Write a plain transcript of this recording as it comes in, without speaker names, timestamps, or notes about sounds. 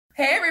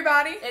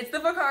everybody, it's the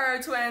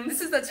Vaccaro twins. This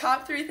is the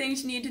top 3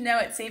 things you need to know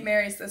at St.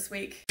 Mary's this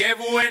week. Hey,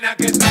 que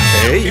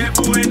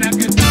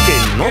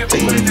no te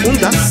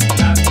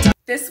confundas.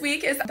 This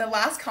week is the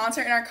last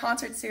concert in our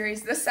concert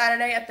series this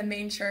Saturday at the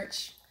main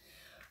church.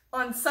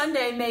 On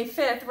Sunday, May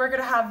 5th, we're going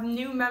to have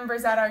new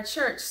members at our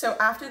church, so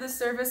after the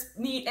service,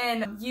 meet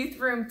in Youth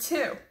Room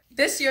 2.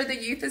 This year,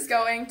 the youth is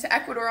going to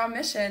Ecuador on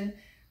mission.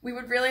 We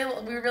would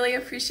really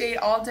appreciate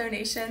all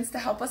donations to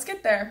help us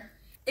get there.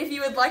 If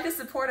you would like to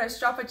support us,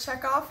 drop a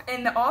check off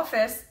in the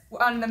office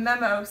on the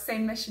memo,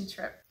 Same Mission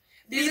Trip.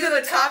 These are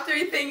the top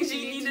 3 things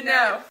you need to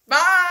know.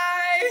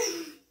 Bye!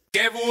 Hey,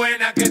 que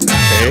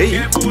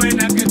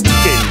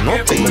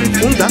no te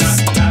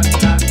confundas.